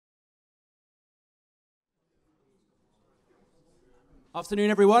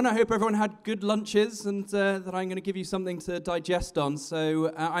Afternoon, everyone. I hope everyone had good lunches and that I'm going to give you something to digest on.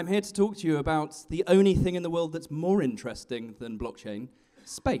 So I'm here to talk to you about the only thing in the world that's more interesting than blockchain,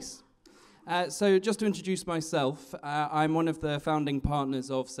 space. So just to introduce myself, I'm one of the founding partners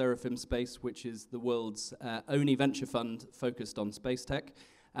of Seraphim Space, which is the world's only venture fund focused on space tech.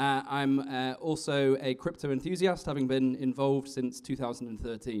 I'm also a crypto enthusiast, having been involved since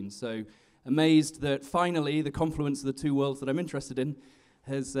 2013. So amazed that finally the confluence of the two worlds that I'm interested in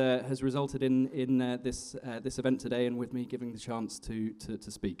has resulted in this event today, and with me giving the chance to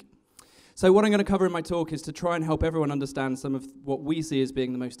speak. So what I'm going to cover in my talk is to try and help everyone understand some of what we see as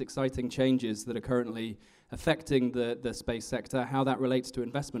being the most exciting changes that are currently affecting the space sector, how that relates to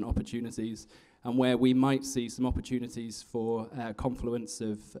investment opportunities, and where we might see some opportunities for confluence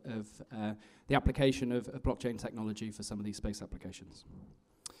of the application of blockchain technology for some of these space applications.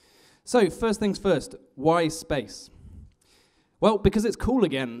 So first things first, why space? Well, because it's cool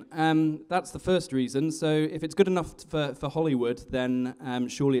again. That's the first reason. So if it's good enough for Hollywood, then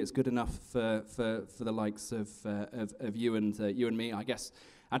surely it's good enough for the likes of you and me. I guess,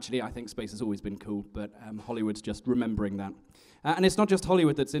 actually, I think space has always been cool, but Hollywood's just remembering that. And it's not just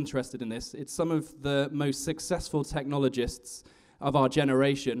Hollywood that's interested in this. It's some of the most successful technologists of our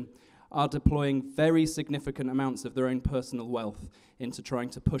generation are deploying very significant amounts of their own personal wealth into trying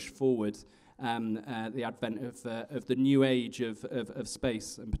to push forward the advent of the new age of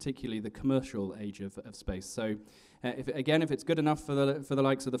space, and particularly the commercial age of space. So if it's good enough for the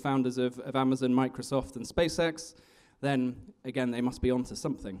likes of the founders of Amazon, Microsoft, and SpaceX, then again, they must be onto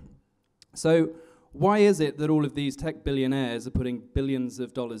something. So why is it that all of these tech billionaires are putting billions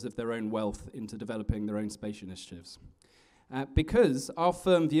of dollars of their own wealth into developing their own space initiatives? Because our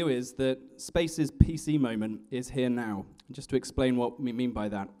firm view is that space's PC moment is here now. Just to explain what we mean by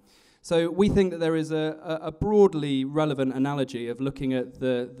that. So we think that there is a broadly relevant analogy of looking at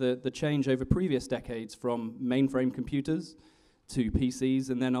the change over previous decades from mainframe computers to PCs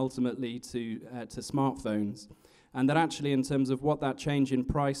and then ultimately to smartphones. And that actually, in terms of what that change in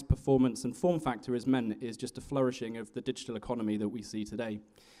price, performance, and form factor has meant, is just a flourishing of the digital economy that we see today.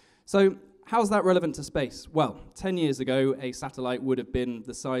 So how's that relevant to space? Well, 10 years ago, a satellite would have been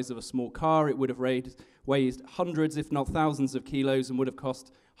the size of a small car. It would have weighed hundreds, if not thousands of kilos, and would have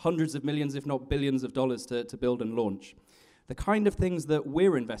cost hundreds of millions, if not billions of dollars to build and launch. The kind of things that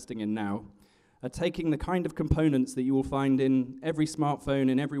we're investing in now are taking the kind of components that you will find in every smartphone,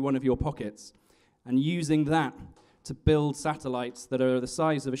 in every one of your pockets, and using that to build satellites that are the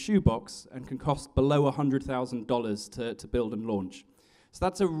size of a shoebox and can cost below $100,000 to build and launch. So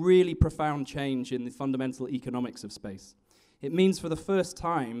that's a really profound change in the fundamental economics of space. It means for the first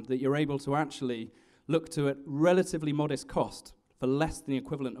time that you're able to actually look to, at relatively modest cost, for less than the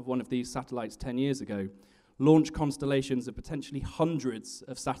equivalent of one of these satellites 10 years ago, launch constellations of potentially hundreds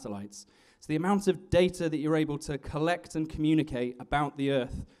of satellites. So the amount of data that you're able to collect and communicate about the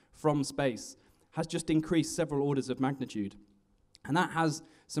Earth from space has just increased several orders of magnitude. And that has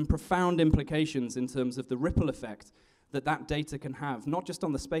some profound implications in terms of the ripple effect that data can have, not just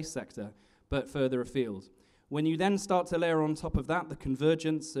on the space sector, but further afield. When you then start to layer on top of that the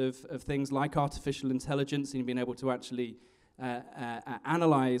convergence of things like artificial intelligence and being able to actually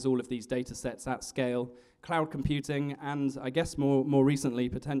analyze all of these data sets at scale, cloud computing, and I guess more recently,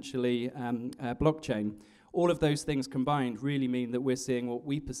 potentially blockchain, all of those things combined really mean that we're seeing what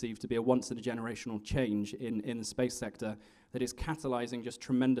we perceive to be a once-in-a-generational change in the space sector that is catalyzing just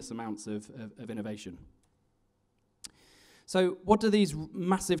tremendous amounts of innovation. So what do these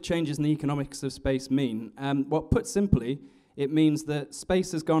massive changes in the economics of space mean? Well, put simply, it means that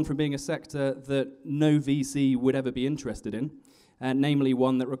space has gone from being a sector that no VC would ever be interested in, namely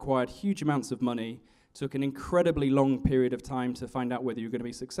one that required huge amounts of money, took an incredibly long period of time to find out whether you're going to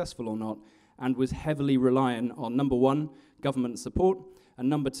be successful or not, and was heavily reliant on, number one, government support, and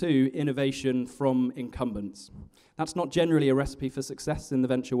number two, innovation from incumbents. That's not generally a recipe for success in the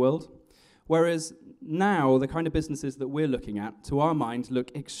venture world. Whereas now, the kind of businesses that we're looking at, to our mind,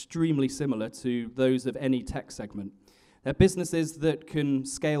 look extremely similar to those of any tech segment. They're businesses that can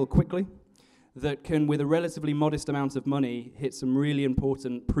scale quickly, that can, with a relatively modest amount of money, hit some really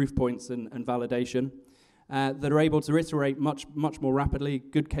important proof points and validation, that are able to iterate much more rapidly.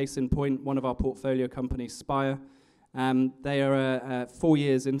 Good case in point, one of our portfolio companies, Spire. They are 4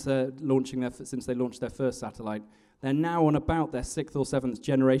 years into since they launched their first satellite. They're now on about their 6th or 7th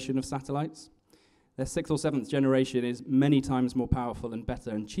generation of satellites. Their 6th or 7th generation is many times more powerful and better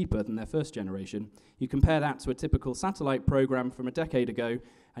and cheaper than their first generation. You compare that to a typical satellite program from a decade ago,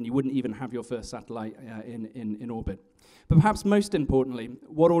 and you wouldn't even have your first satellite in orbit. But perhaps most importantly,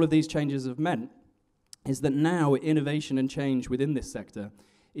 what all of these changes have meant is that now innovation and change within this sector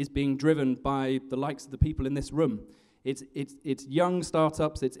is being driven by the likes of the people in this room. It's young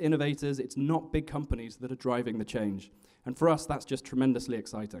startups, it's innovators, it's not big companies that are driving the change. And for us, that's just tremendously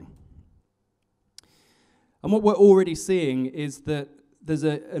exciting. And what we're already seeing is that there's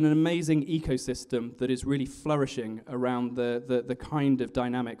an amazing ecosystem that is really flourishing around the kind of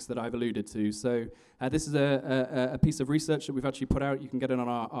dynamics that I've alluded to. So this is a piece of research that we've actually put out. You can get it on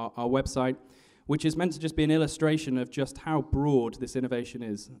our website, which is meant to just be an illustration of just how broad this innovation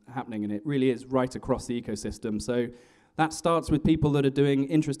is happening, and it really is right across the ecosystem. So that starts with people that are doing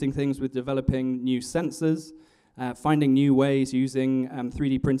interesting things with developing new sensors, finding new ways using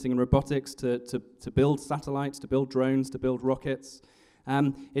 3D printing and robotics to build satellites, to build drones, to build rockets.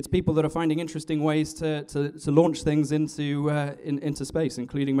 It's people that are finding interesting ways to launch things into space,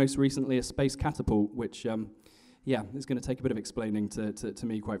 including most recently a space catapult, which is going to take a bit of explaining to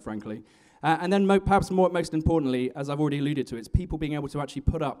me, quite frankly. And then perhaps most importantly, as I've already alluded to, it's people being able to actually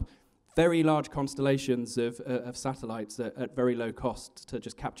put up very large constellations of satellites at very low cost to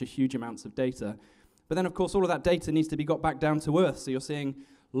just capture huge amounts of data. But then, of course, all of that data needs to be got back down to Earth. So you're seeing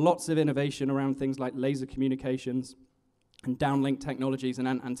lots of innovation around things like laser communications and downlink technologies and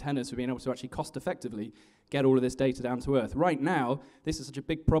antennas for being able to actually cost-effectively get all of this data down to Earth. Right now, this is such a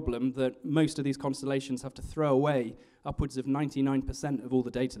big problem that most of these constellations have to throw away upwards of 99% of all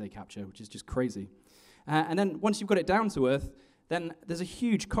the data they capture, which is just crazy. And then once you've got it down to Earth, then there's a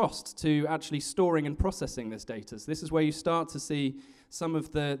huge cost to actually storing and processing this data. So this is where you start to see some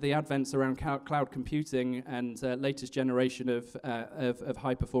of the advents around cloud computing and latest generation of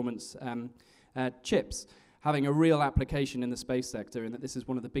high-performance chips having a real application in the space sector, and that this is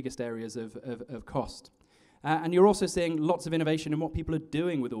one of the biggest areas of cost. And you're also seeing lots of innovation in what people are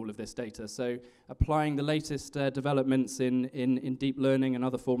doing with all of this data. So applying the latest developments in deep learning and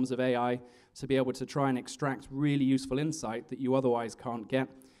other forms of AI to be able to try and extract really useful insight that you otherwise can't get.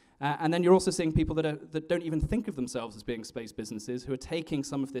 And then you're also seeing people that don't even think of themselves as being space businesses, who are taking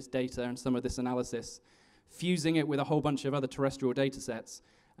some of this data and some of this analysis, fusing it with a whole bunch of other terrestrial data sets,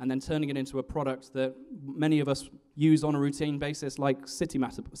 and then turning it into a product that many of us use on a routine basis, like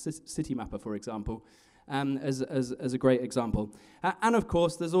Citymapper, for example, as a great example. And of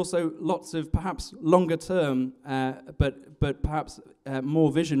course, there's also lots of perhaps longer term, but perhaps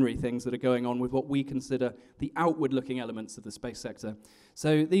more visionary things that are going on with what we consider the outward-looking elements of the space sector.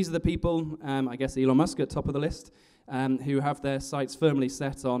 So these are the people, I guess Elon Musk at top of the list, who have their sights firmly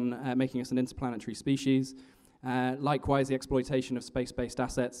set on making us an interplanetary species. Likewise, the exploitation of space-based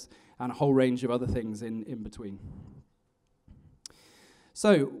assets and a whole range of other things in between.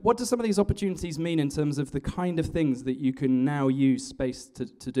 So, what do some of these opportunities mean in terms of the kind of things that you can now use space to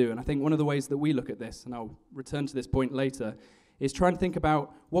do? And I think one of the ways that we look at this, and I'll return to this point later, is try and think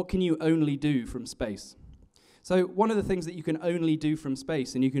about what can you only do from space. So, one of the things that you can only do from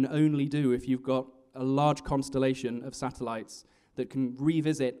space, and you can only do if you've got a large constellation of satellites that can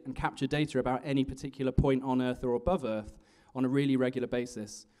revisit and capture data about any particular point on Earth or above Earth on a really regular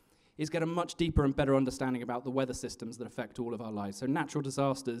basis, is get a much deeper and better understanding about the weather systems that affect all of our lives. So natural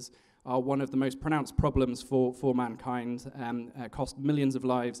disasters are one of the most pronounced problems for mankind, cost millions of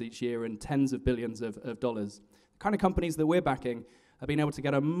lives each year and tens of billions of dollars. The kind of companies that we're backing have been able to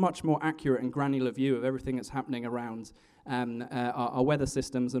get a much more accurate and granular view of everything that's happening around our weather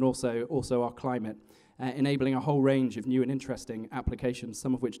systems and also our climate, enabling a whole range of new and interesting applications,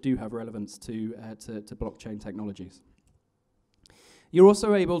 some of which do have relevance to blockchain technologies. You're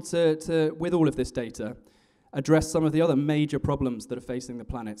also able to, with all of this data, address some of the other major problems that are facing the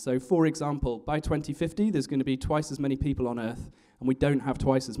planet. So, for example, by 2050, there's going to be twice as many people on Earth, and we don't have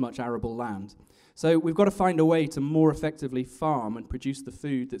twice as much arable land. So we've got to find a way to more effectively farm and produce the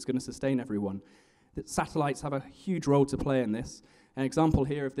food that's going to sustain everyone. The satellites have a huge role to play in this. An example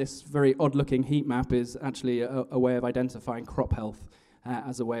here of this very odd-looking heat map is actually a way of identifying crop health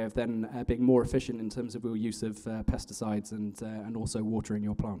as a way of then being more efficient in terms of your use of pesticides and also watering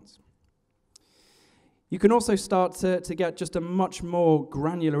your plants. You can also start to get just a much more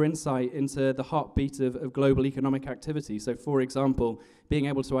granular insight into the heartbeat of global economic activity. So, for example, being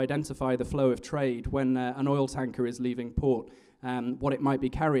able to identify the flow of trade when an oil tanker is leaving port, what it might be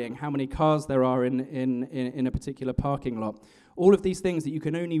carrying, how many cars there are in a particular parking lot. All of these things that you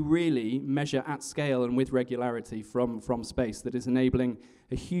can only really measure at scale and with regularity from space, that is enabling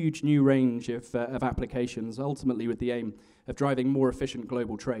a huge new range of applications, ultimately with the aim of driving more efficient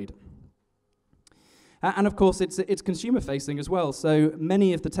global trade. And of course, it's consumer-facing as well. So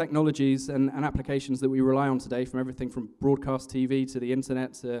many of the technologies and applications that we rely on today, from everything from broadcast TV to the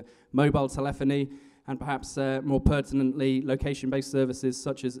internet to mobile telephony, and perhaps more pertinently, location-based services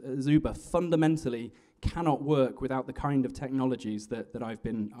such as Uber, fundamentally cannot work without the kind of technologies that I've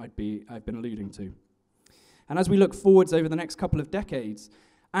been alluding to. And as we look forwards over the next couple of decades,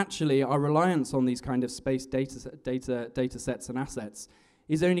 actually our reliance on these kind of space data sets and assets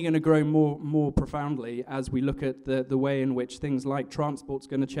is only going to grow more profoundly as we look at the way in which things like transport's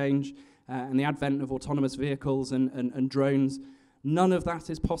going to change and the advent of autonomous vehicles and drones. None of that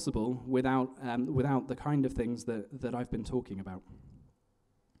is possible without the kind of things that I've been talking about.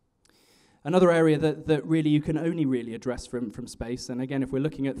 Another area that really you can only really address from space, and again, if we're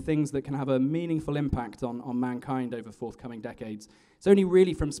looking at things that can have a meaningful impact on mankind over forthcoming decades, it's only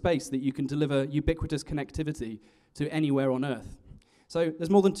really from space that you can deliver ubiquitous connectivity to anywhere on Earth. So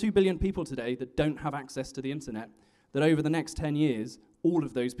there's more than 2 billion people today that don't have access to the internet, that over the next 10 years, all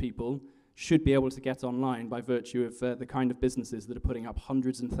of those people should be able to get online by virtue of the kind of businesses that are putting up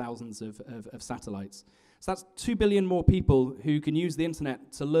hundreds and thousands of satellites. So that's 2 billion more people who can use the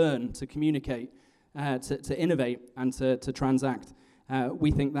internet to learn, to communicate, to innovate, and to transact.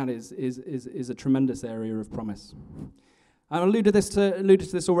 We think that is a tremendous area of promise. I alluded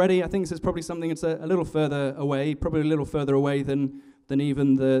to this already. I think this is probably something that's a little further away, probably a little further away than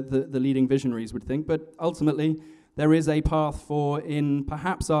even the leading visionaries would think. But ultimately, there is a path for, in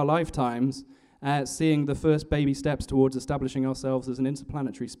perhaps our lifetimes, seeing the first baby steps towards establishing ourselves as an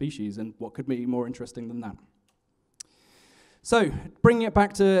interplanetary species, and what could be more interesting than that? So, bringing it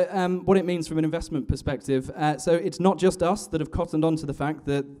back to what it means from an investment perspective, so it's not just us that have cottoned on to the fact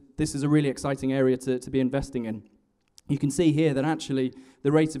that this is a really exciting area to be investing in. You can see here that actually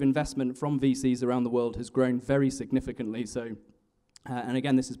the rate of investment from VCs around the world has grown very significantly. So, and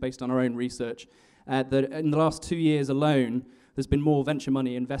again, this is based on our own research, that in the last 2 years alone, there's been more venture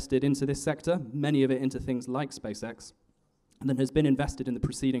money invested into this sector, many of it into things like SpaceX, than has been invested in the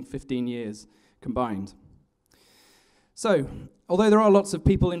preceding 15 years combined. So, although there are lots of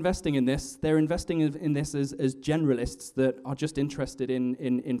people investing in this, they're investing in this as generalists that are just interested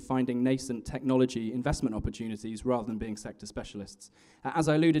in finding nascent technology investment opportunities rather than being sector specialists. As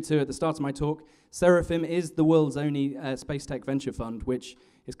I alluded to at the start of my talk, Seraphim is the world's only space tech venture fund, which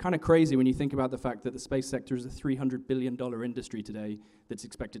is kind of crazy when you think about the fact that the space sector is a $300 billion industry today that's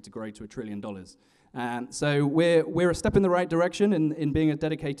expected to grow to $1 trillion. So we're a step in the right direction in being a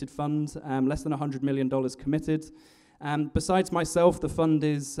dedicated fund, less than $100 million committed. Besides myself, the fund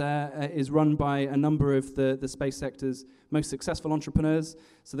is run by a number of the space sector's most successful entrepreneurs.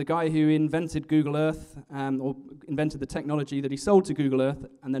 So the guy who invented Google Earth, or invented the technology that he sold to Google Earth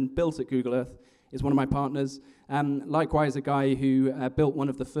and then built at Google Earth, is one of my partners. Likewise, a guy who built one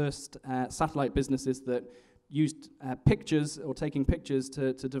of the first satellite businesses that used pictures, or taking pictures,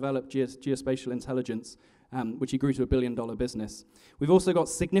 to develop geospatial intelligence, which he grew to $1 billion business. We've also got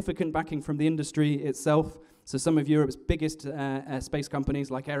significant backing from the industry itself. So some of Europe's biggest space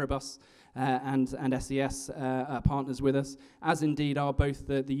companies like Airbus and SES are partners with us, as indeed are both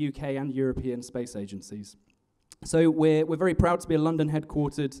the UK and European space agencies. So we're very proud to be a London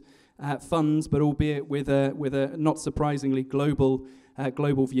headquartered fund, but albeit with a not surprisingly global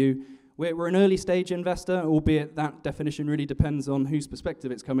view. We're an early stage investor, albeit that definition really depends on whose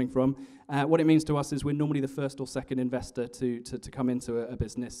perspective it's coming from. What it means to us is we're normally the first or second investor to come into a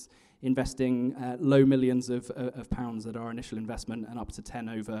business, investing low millions of pounds at our initial investment and up to 10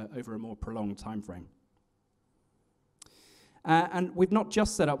 over a more prolonged time frame. And we've not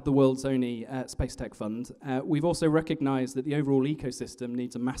just set up the world's only space tech fund, we've also recognized that the overall ecosystem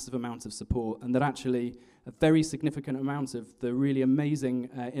needs a massive amount of support, and that actually a very significant amount of the really amazing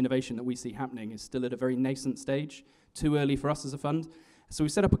innovation that we see happening is still at a very nascent stage, too early for us as a fund. So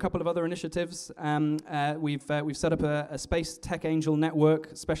we've set up a couple of other initiatives. We've set up a space tech angel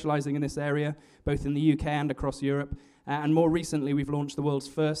network specializing in this area, both in the UK and across Europe. And more recently, we've launched the world's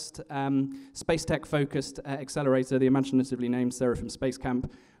first space tech-focused accelerator, the imaginatively named Seraphim Space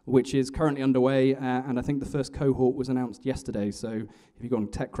Camp, which is currently underway, and I think the first cohort was announced yesterday. So if you go on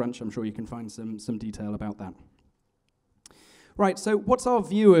TechCrunch, I'm sure you can find some detail about that. Right, so what's our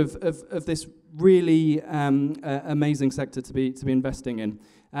view of this really amazing sector to be investing in?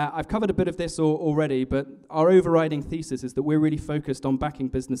 I've covered a bit of this already, but our overriding thesis is that we're really focused on backing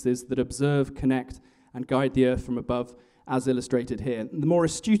businesses that observe, connect, and guide the Earth from above, as illustrated here. The more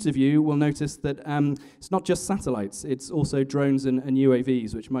astute of you will notice that it's not just satellites, it's also drones and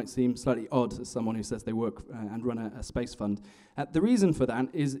UAVs, which might seem slightly odd as someone who says they work and run a space fund. The reason for that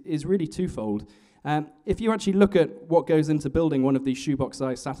is really twofold. If you actually look at what goes into building one of these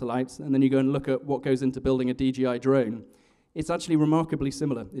shoebox-sized satellites, and then you go and look at what goes into building a DJI drone, it's actually remarkably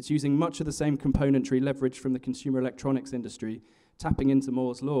similar. It's using much of the same componentry leveraged from the consumer electronics industry, tapping into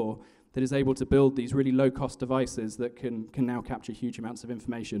Moore's law, that is able to build these really low-cost devices that can now capture huge amounts of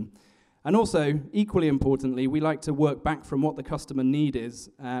information. And also, equally importantly, we like to work back from what the customer need is,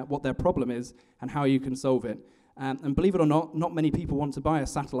 what their problem is, and how you can solve it. And believe it or not many people want to buy a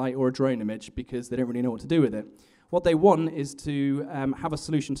satellite or a drone image because they don't really know what to do with it. What they want is to have a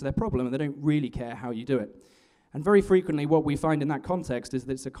solution to their problem, and they don't really care how you do it. And very frequently, what we find in that context is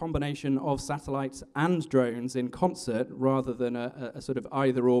that it's a combination of satellites and drones in concert, rather than a sort of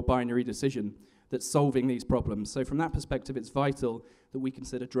either-or binary decision that's solving these problems. So from that perspective, it's vital that we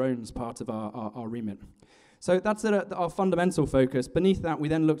consider drones part of our remit. So that's our fundamental focus. Beneath that, we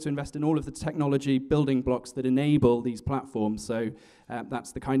then look to invest in all of the technology building blocks that enable these platforms. So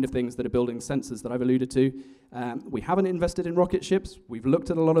that's the kind of things that are building sensors that I've alluded to. We haven't invested in rocket ships. We've looked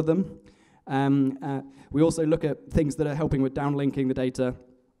at a lot of them. We also look at things that are helping with downlinking the data,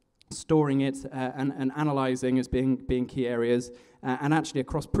 storing it, and analyzing as being key areas, and actually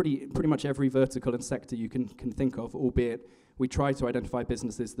across pretty much every vertical and sector you can think of, albeit we try to identify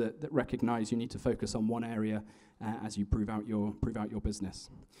businesses that recognize you need to focus on one area as you prove out your business.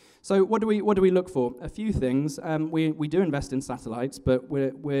 So what do we look for? A few things. We do invest in satellites, but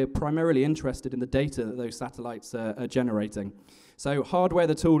we're primarily interested in the data that those satellites are generating. So hardware,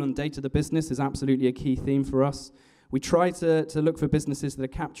 the tool, and data, the business, is absolutely a key theme for us. We try to look for businesses that are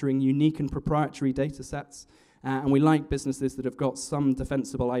capturing unique and proprietary data sets, and we like businesses that have got some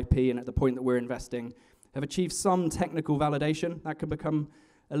defensible IP and at the point that we're investing have achieved some technical validation. That can become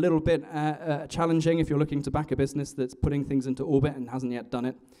a little bit challenging if you're looking to back a business that's putting things into orbit and hasn't yet done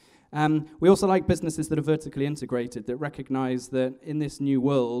it. We also like businesses that are vertically integrated, that recognize that in this new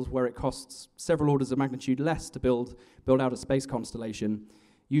world where it costs several orders of magnitude less to build out a space constellation,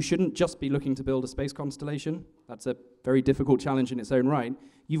 you shouldn't just be looking to build a space constellation. That's a very difficult challenge in its own right.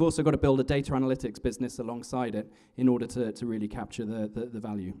 You've also got to build a data analytics business alongside it in order to really capture the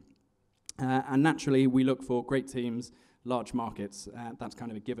value. And naturally, we look for great teams, large markets. That's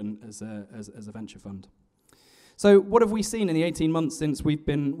kind of a given as a venture fund. So what have we seen in the 18 months since we've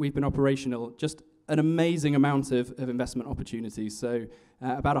been operational? Just an amazing amount of investment opportunities. So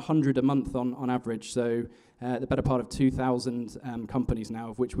about 100 a month on average. So the better part of 2,000 companies now,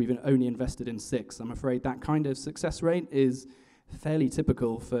 of which we've only invested in 6. I'm afraid that kind of success rate is fairly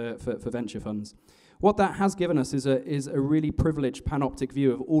typical for venture funds. What that has given us is a really privileged panoptic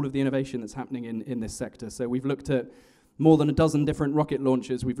view of all of the innovation that's happening in this sector. So we've looked at more than a dozen different rocket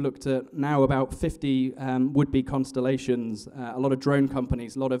launches. We've looked at now about 50 would-be constellations, a lot of drone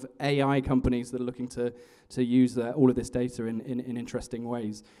companies, a lot of AI companies that are looking to use all of this data in interesting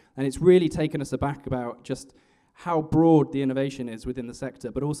ways. And it's really taken us aback about just how broad the innovation is within the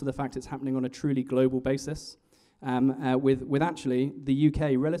sector, but also the fact it's happening on a truly global basis. With actually the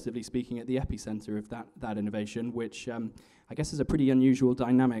UK, relatively speaking, at the epicenter of that innovation, which I guess is a pretty unusual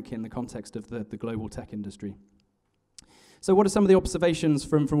dynamic in the context of the global tech industry. So what are some of the observations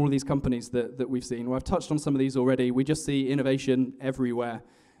from all of these companies that we've seen? Well, I've touched on some of these already. We just see innovation everywhere.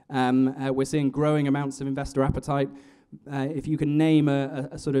 We're seeing growing amounts of investor appetite. If you can name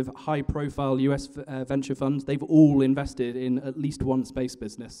a sort of high-profile US venture fund, they've all invested in at least one space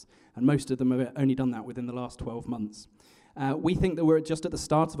business, and most of them have only done that within the last 12 months. We think that we're just at the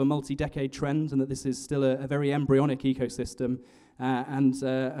start of a multi-decade trend, and that this is still a very embryonic ecosystem, and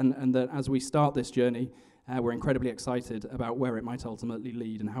that as we start this journey, we're incredibly excited about where it might ultimately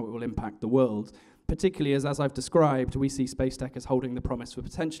lead and how it will impact the world, particularly as I've described, we see space tech as holding the promise for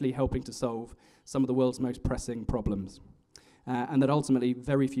potentially helping to solve some of the world's most pressing problems. And that ultimately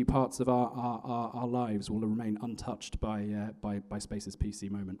very few parts of our lives will remain untouched by space's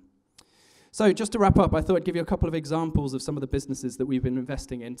PC moment. So just to wrap up, I thought I'd give you a couple of examples of some of the businesses that we've been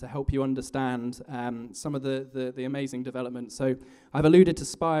investing in to help you understand some of the amazing developments. So I've alluded to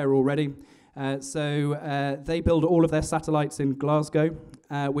Spire already. They build all of their satellites in Glasgow,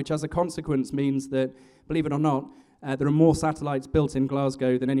 which as a consequence means that, believe it or not, there are more satellites built in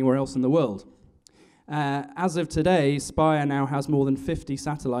Glasgow than anywhere else in the world. As of today, Spire now has more than 50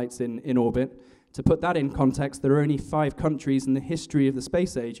 satellites in orbit. To put that in context, there are only 5 countries in the history of the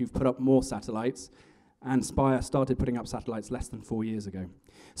space age who've put up more satellites, and Spire started putting up satellites less than 4 years ago.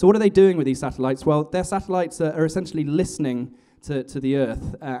 So what are they doing with these satellites? Well, their satellites are essentially listening to the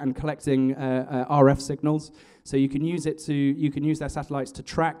Earth and collecting RF signals. So you can use their satellites to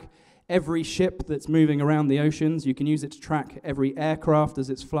track every ship that's moving around the oceans. You can use it to track every aircraft as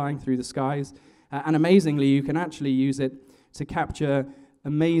it's flying through the skies. And amazingly, you can actually use it to capture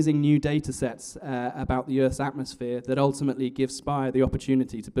amazing new data sets about the Earth's atmosphere that ultimately give Spire the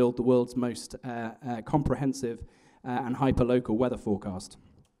opportunity to build the world's most comprehensive and hyperlocal weather forecast.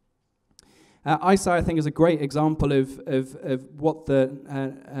 ICEYE, I think, is a great example of what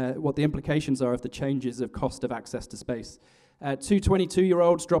the implications are of the changes of cost of access to space. Two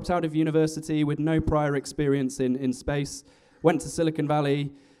 22-year-olds dropped out of university with no prior experience in space, went to Silicon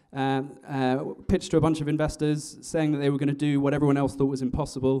Valley, pitched to a bunch of investors saying that they were going to do what everyone else thought was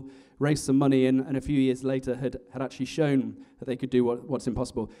impossible, raised some money in, and a few years later had actually shown that they could do what's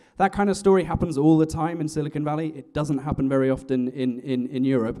impossible. That kind of story happens all the time in Silicon Valley. It doesn't happen very often in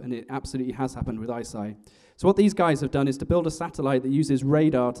Europe, and it absolutely has happened with ICEYE. So what these guys have done is to build a satellite that uses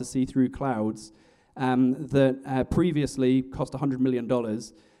radar to see through clouds that previously cost $100 million.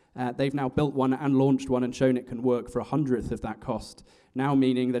 They've now built one and launched one and shown it can work for 100th of that cost, now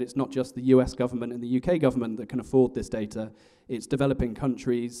meaning that it's not just the US government and the UK government that can afford this data. It's developing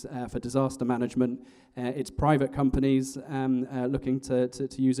countries for disaster management. It's private companies looking to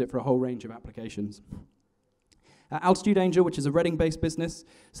use it for a whole range of applications. Altitude Angel, which is a Reading-based business.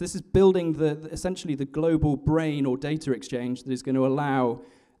 So this is building essentially the global brain or data exchange that is going to allow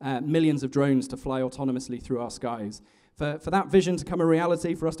millions of drones to fly autonomously through our skies. For that vision to become a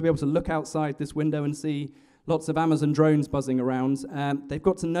reality, for us to be able to look outside this window and see lots of Amazon drones buzzing around, they've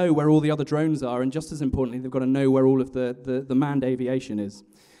got to know where all the other drones are, and just as importantly, they've got to know where all of the manned aviation is.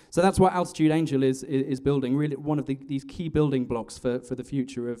 So that's what Altitude Angel is building, really one of these key building blocks for the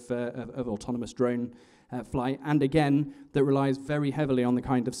future of autonomous drone flight, and again, that relies very heavily on the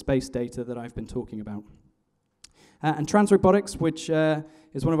kind of space data that I've been talking about. And Transrobotics, which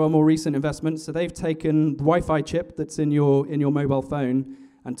is one of our more recent investments, so they've taken the Wi-Fi chip that's in your mobile phone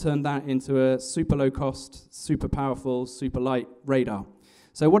and turned that into a super low-cost, super powerful, super light radar.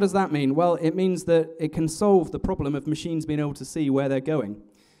 So what does that mean? Well, it means that it can solve the problem of machines being able to see where they're going,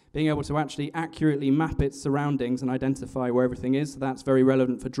 being able to actually accurately map its surroundings and identify where everything is. So that's very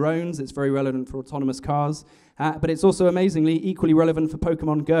relevant for drones, it's very relevant for autonomous cars, but it's also amazingly equally relevant for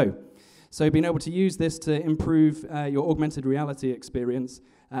Pokemon Go. So being able to use this to improve your augmented reality experience,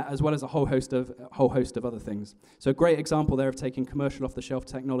 as well as a whole host of other things. So a great example there of taking commercial off-the-shelf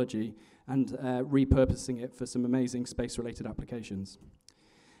technology and repurposing it for some amazing space-related applications.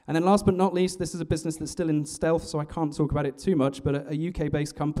 And then last but not least, this is a business that's still in stealth, so I can't talk about it too much, but a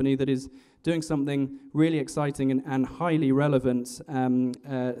UK-based company that is doing something really exciting and highly relevant to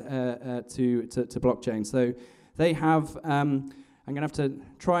blockchain. So they have, I'm going to have to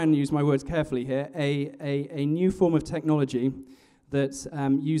try and use my words carefully here, a new form of technology that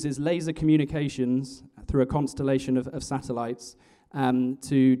uses laser communications through a constellation of satellites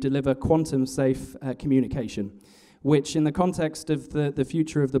to deliver quantum-safe communication, which in the context of the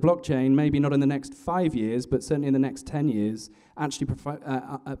future of the blockchain, maybe not in the next 5 years, but certainly in the next 10 years, actually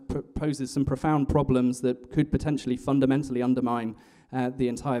poses some profound problems that could potentially fundamentally undermine the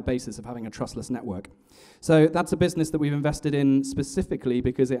entire basis of having a trustless network. So that's a business that we've invested in specifically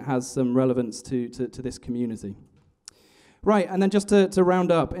because it has some relevance to this community. Right, and then just to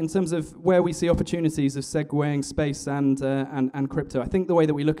round up, in terms of where we see opportunities of segueing space and crypto, I think the way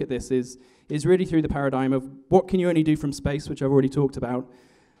that we look at this is really through the paradigm of what can you only do from space, which I've already talked about,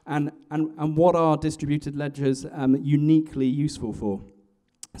 and what are distributed ledgers uniquely useful for.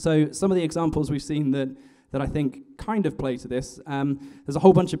 So some of the examples we've seen that I think kind of play to this, there's a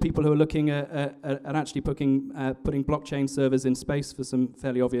whole bunch of people who are looking at actually putting blockchain servers in space for some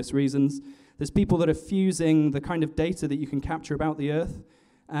fairly obvious reasons. There's people that are fusing the kind of data that you can capture about the Earth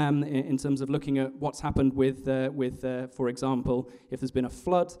in terms of looking at what's happened with for example, if there's been a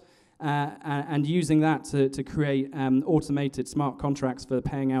flood, and using that to create automated smart contracts for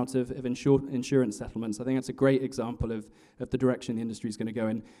paying out of insurance settlements. I think that's a great example of the direction the industry is going to go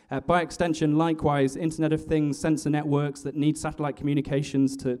in. By extension, likewise, Internet of Things, sensor networks that need satellite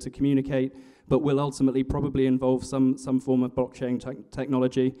communications to communicate, but will ultimately probably involve some form of blockchain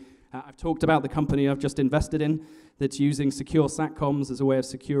technology. I've talked about the company I've just invested in that's using secure SATCOMs as a way of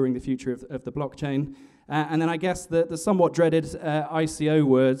securing the future of the blockchain. And then I guess the somewhat dreaded ICO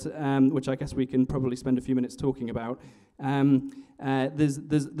word, which I guess we can probably spend a few minutes talking about.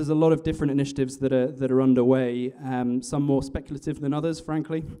 There's a lot of different initiatives that are underway, some more speculative than others,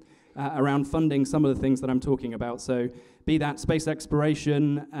 frankly, around funding some of the things that I'm talking about. So be that space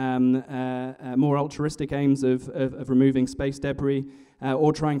exploration, more altruistic aims of removing space debris,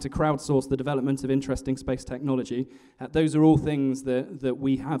 or trying to crowdsource the development of interesting space technology. Those are all things that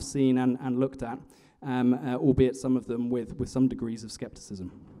we have seen and looked at, albeit some of them with some degrees of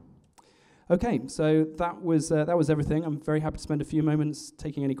skepticism. Okay, so that was everything. I'm very happy to spend a few moments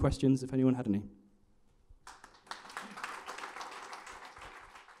taking any questions if anyone had any.